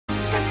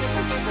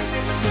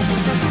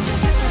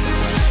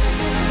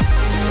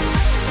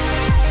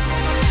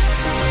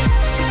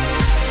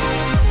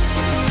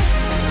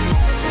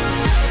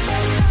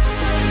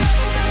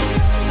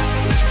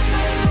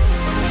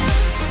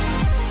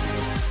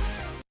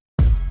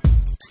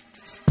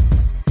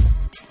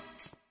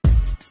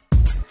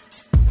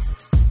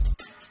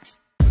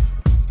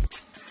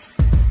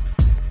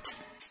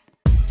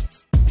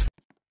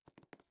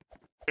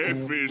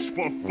F is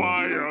for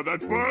fire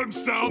that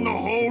burns down the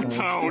whole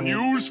town.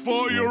 Use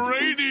for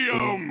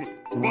uranium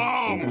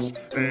bombs.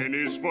 N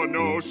is for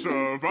no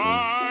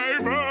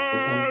survivors.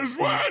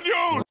 When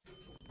you...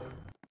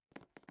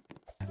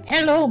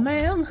 Hello,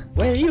 ma'am.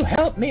 Will you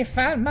help me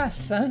find my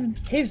son?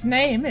 His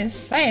name is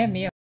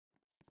Samuel.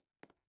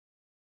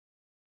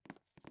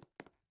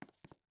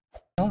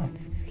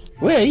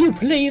 Will you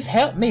please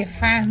help me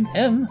find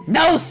him?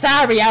 No,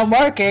 sorry, I'm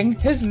working.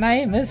 His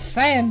name is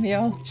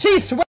Samuel. She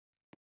swears.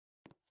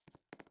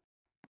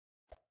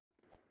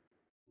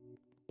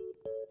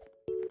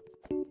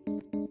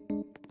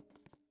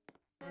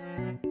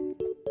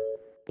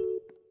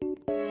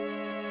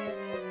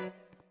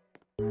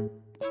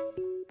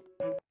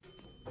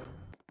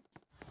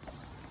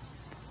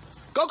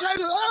 Go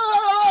crazy!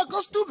 Ah, go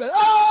stupid!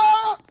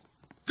 Ah,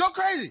 go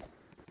crazy!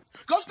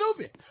 Go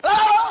stupid!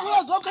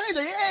 Ah, go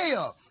crazy!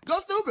 Yeah! Go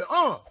stupid!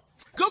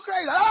 Go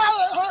crazy!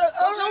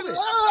 Go stupid!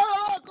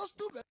 Go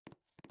stupid!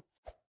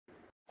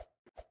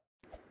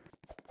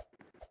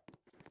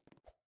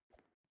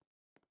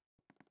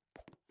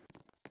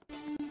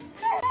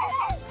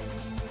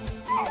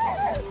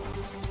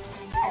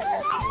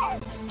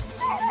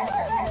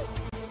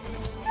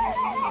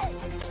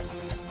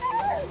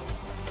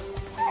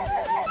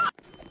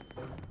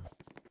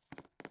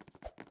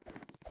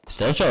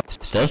 Still show.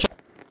 Still show.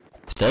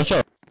 Still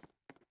show.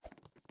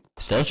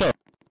 Still show.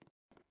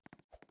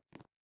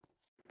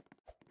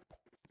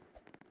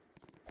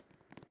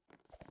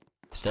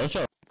 Still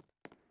show.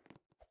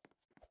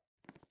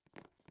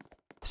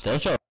 Still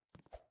show.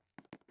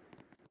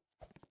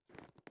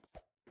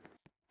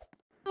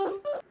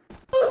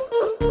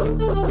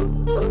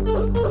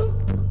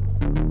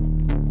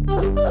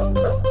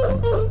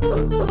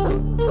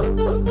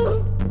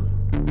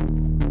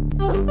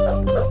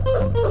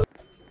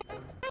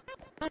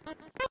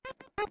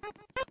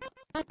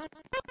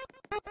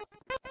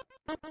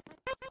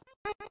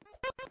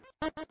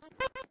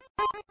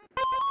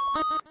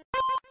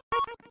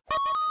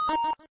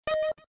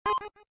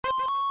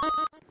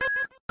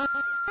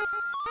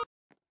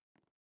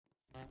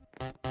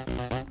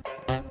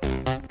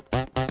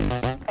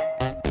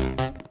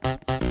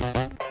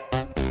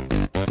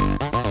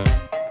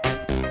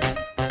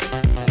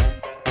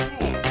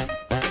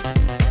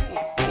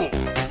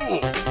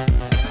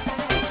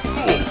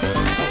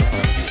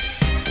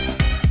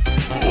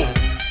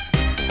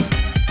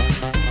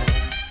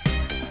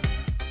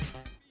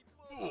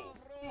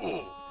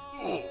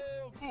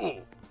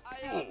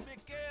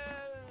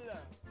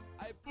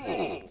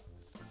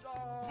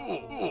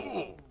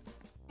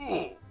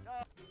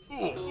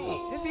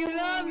 If you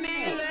love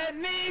me, let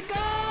me go.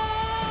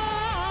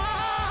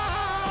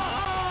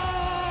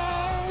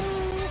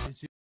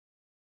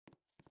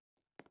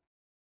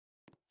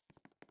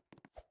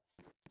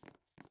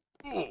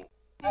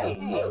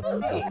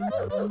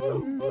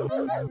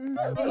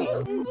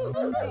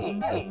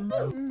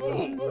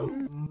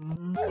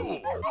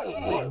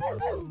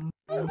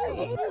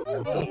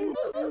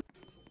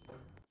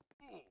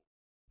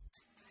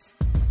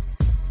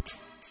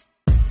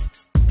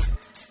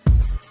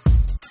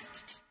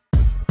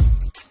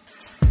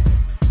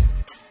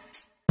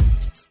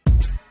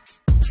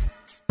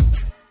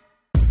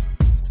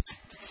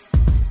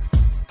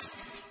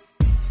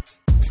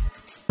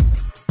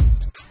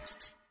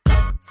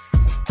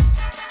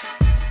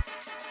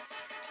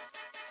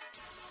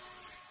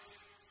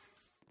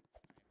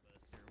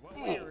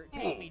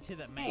 Take me to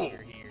the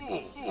mayor here.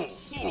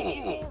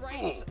 Equal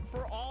rights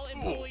for all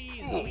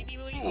employees. We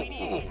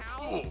need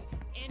cows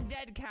and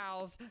dead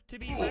cows to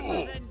be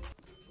represented.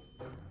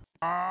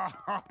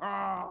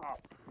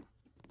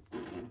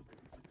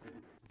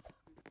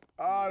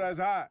 Oh, that's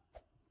hot.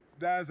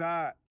 That's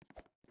hot.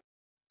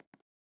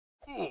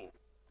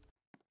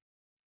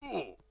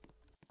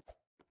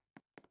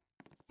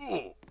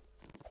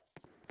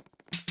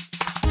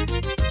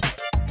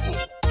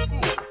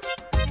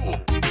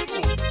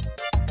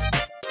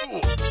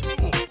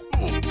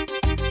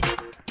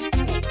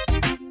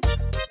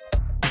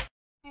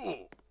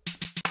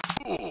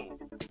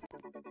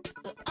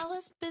 But I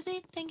was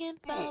busy thinking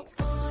about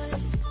boys.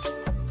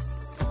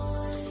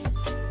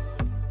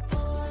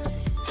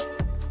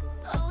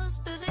 I was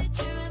busy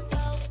dreaming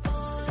about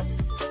boys.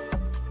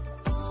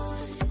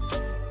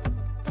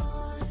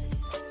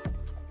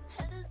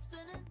 Head is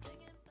spinning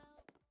thinking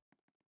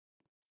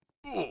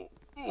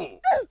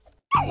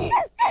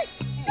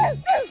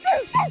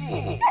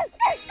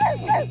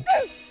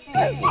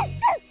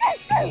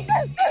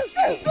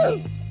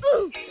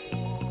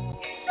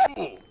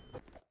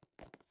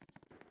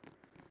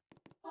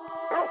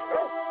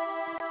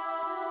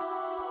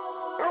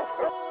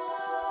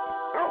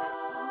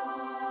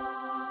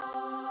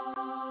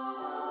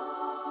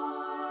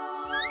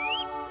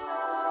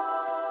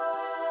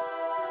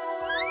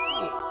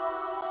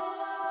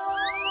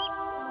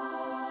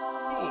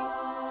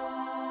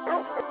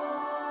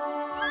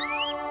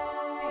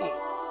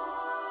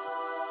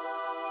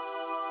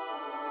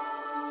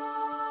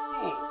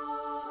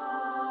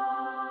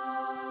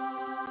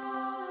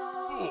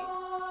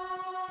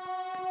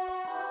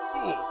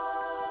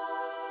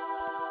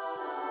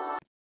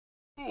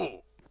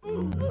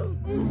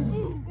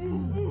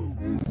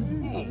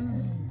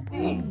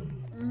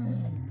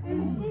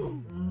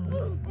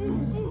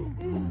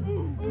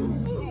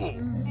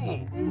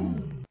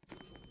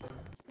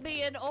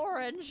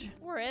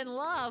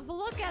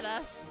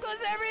at us. Cause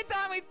every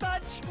time we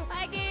touch,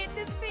 I get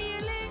this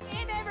feeling.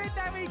 And every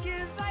time we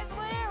kiss, I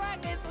swear I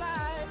can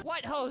fly.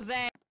 What,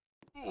 Jose?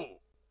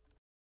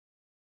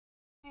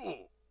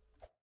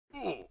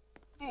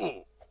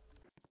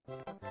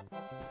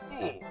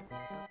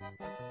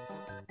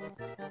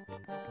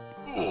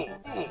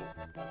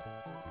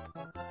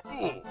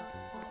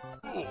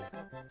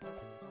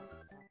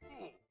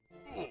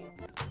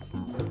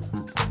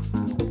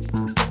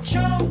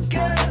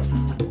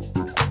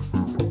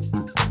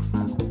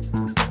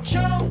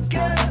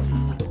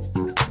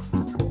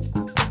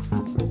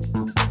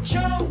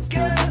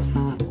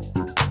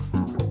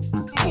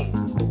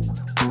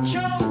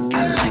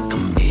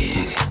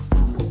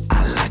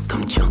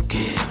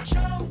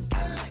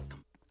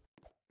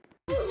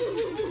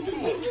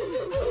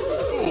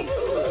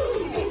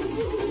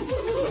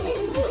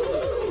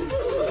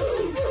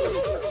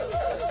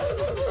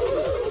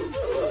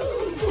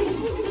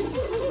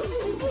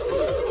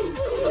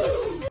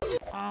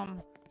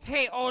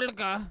 Hey,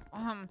 Olga.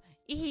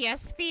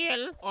 Yes,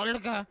 Phil.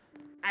 Olga,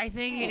 I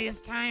think it is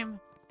time.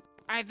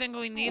 I think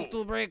we need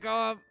to break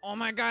up. Oh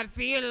my god,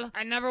 Phil.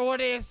 I never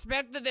would have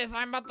expected this.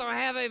 I'm about to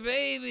have a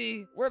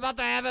baby. We're about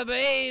to have a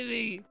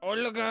baby.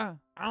 Olga,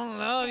 I don't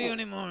love you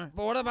anymore.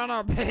 But what about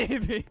our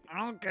baby? I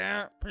don't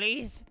care.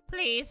 Please,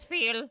 please,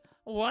 Phil.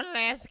 One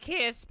last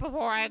kiss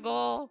before I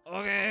go.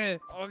 Okay,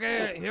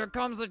 okay. Here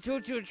comes the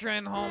choo-choo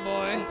train,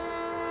 homeboy.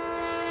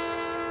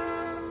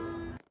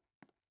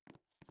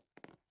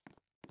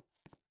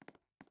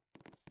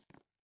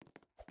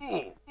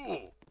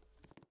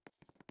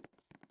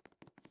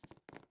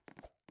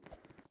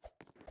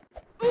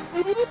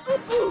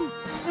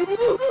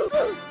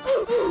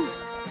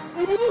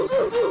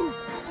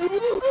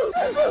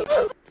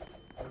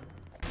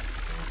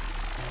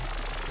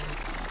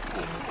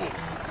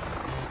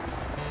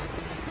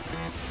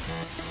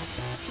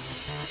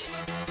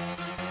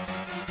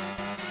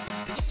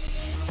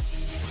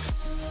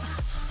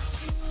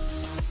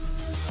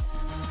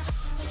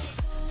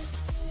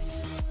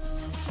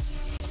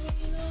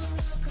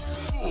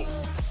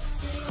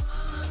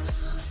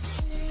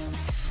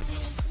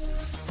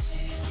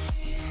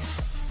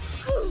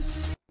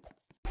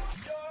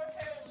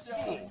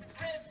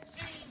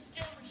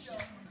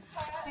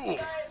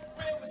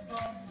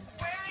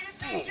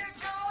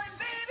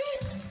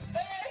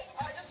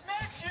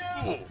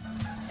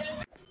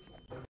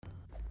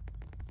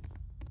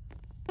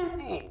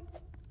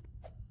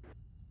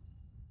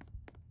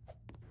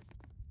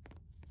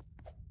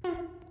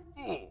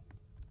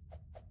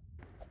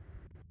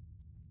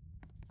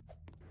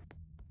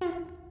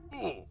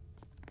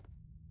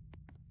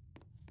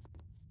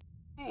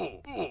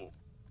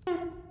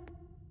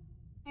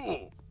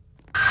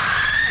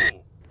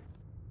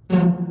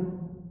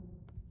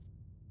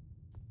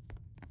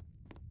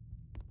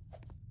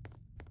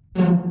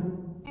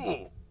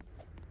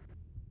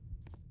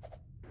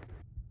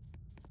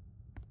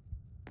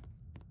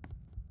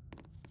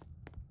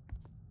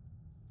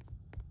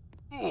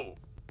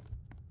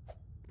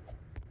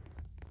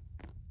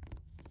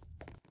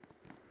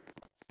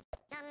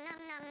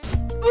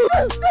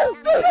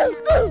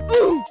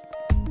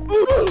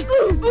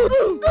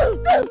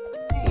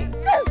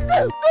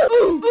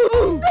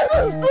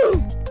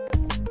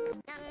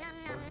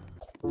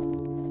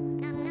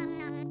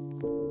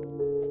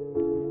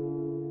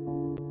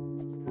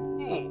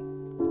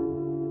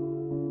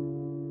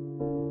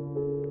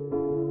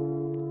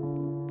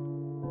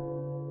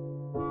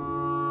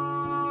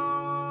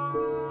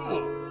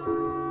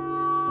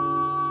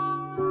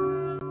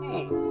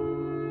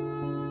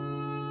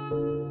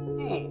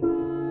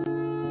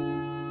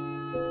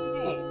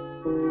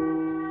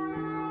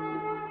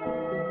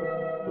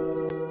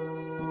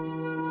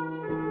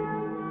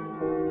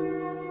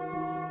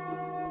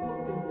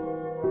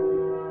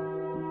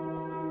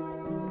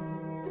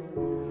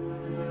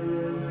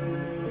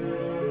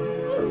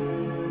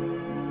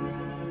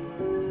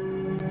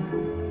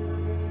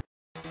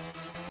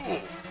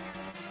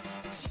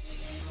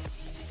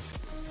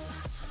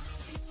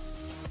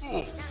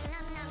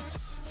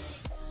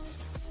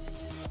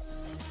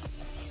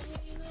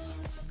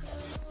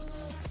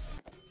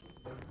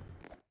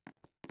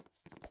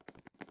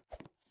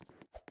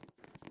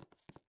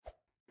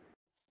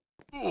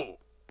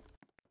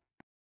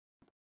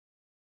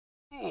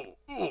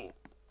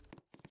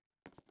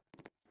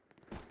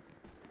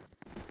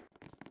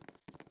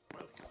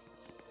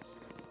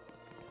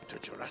 To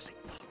Jurassic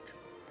Park.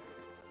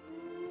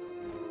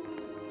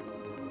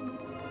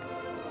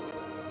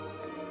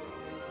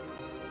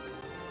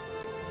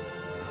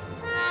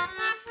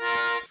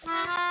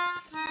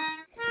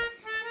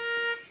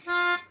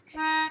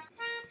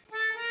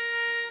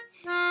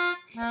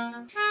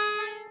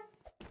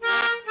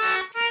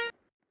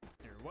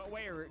 What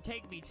way or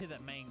take me to the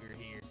manger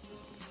here?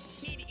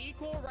 Need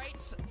equal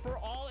rights for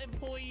all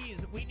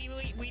employees. We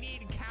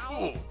need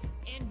cows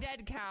and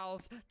dead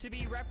cows to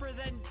be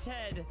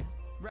represented.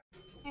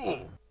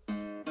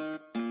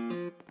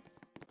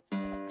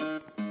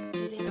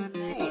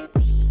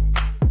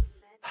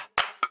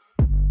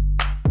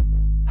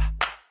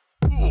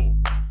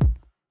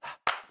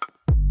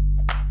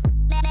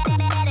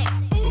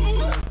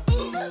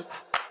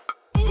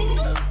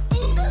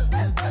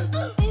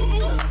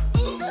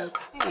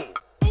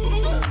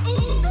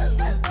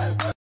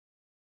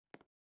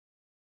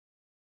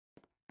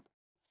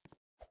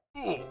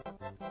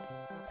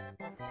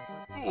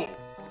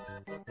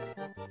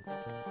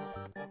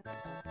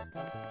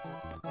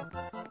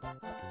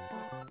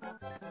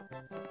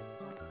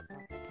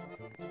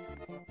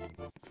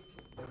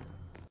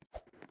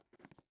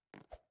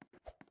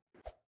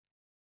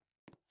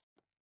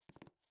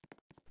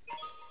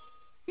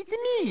 It's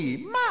me,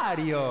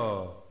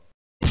 Mario.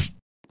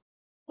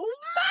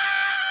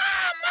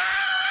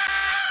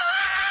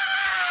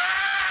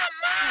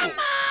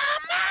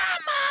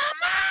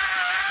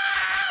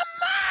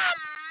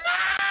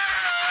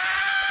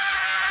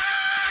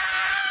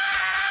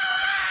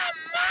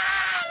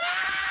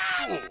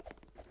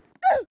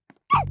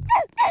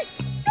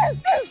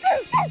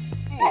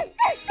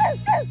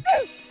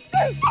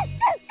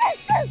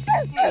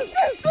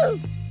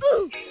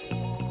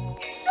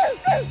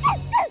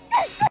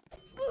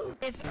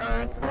 It's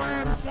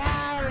Earthworm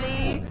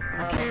Sally,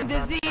 cure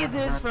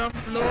diseases from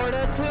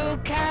Florida to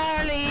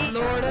Cali,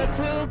 Florida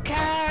to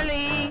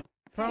Cali,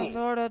 from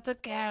Florida to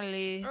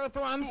Cali.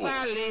 Earthworm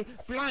Sally,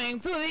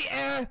 flying through the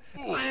air.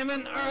 I'm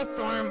an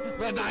earthworm,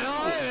 but I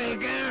don't really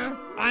care.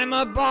 I'm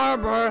a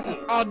barber,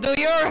 I'll do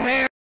your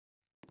hair.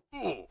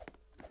 Hello,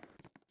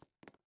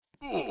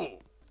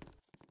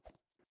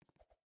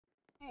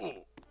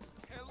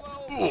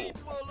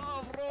 people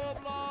of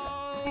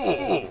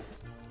Roblox.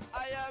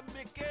 I am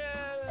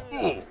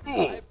Miguel.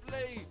 I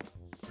play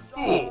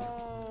song.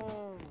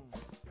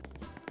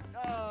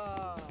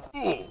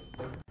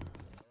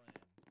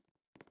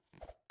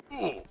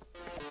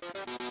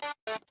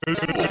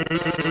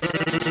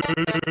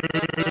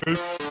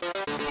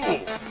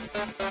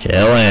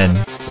 Chillin'.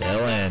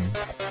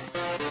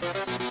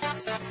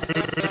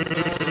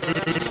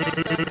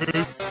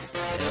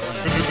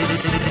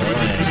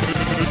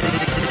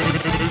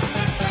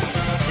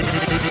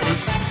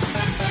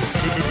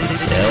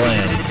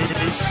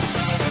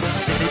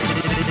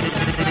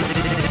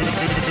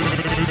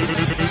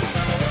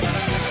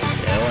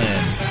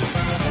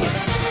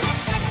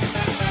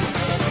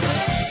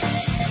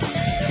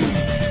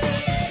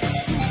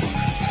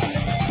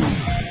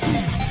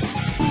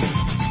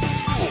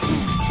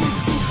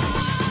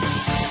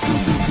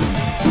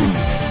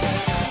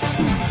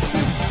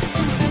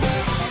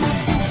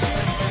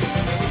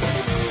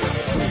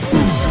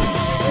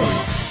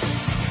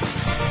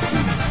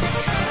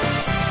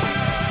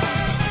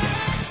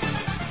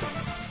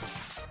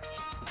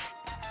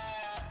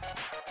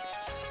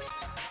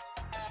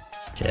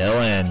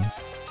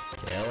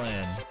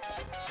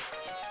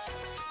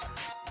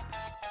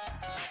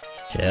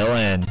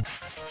 Chillin'.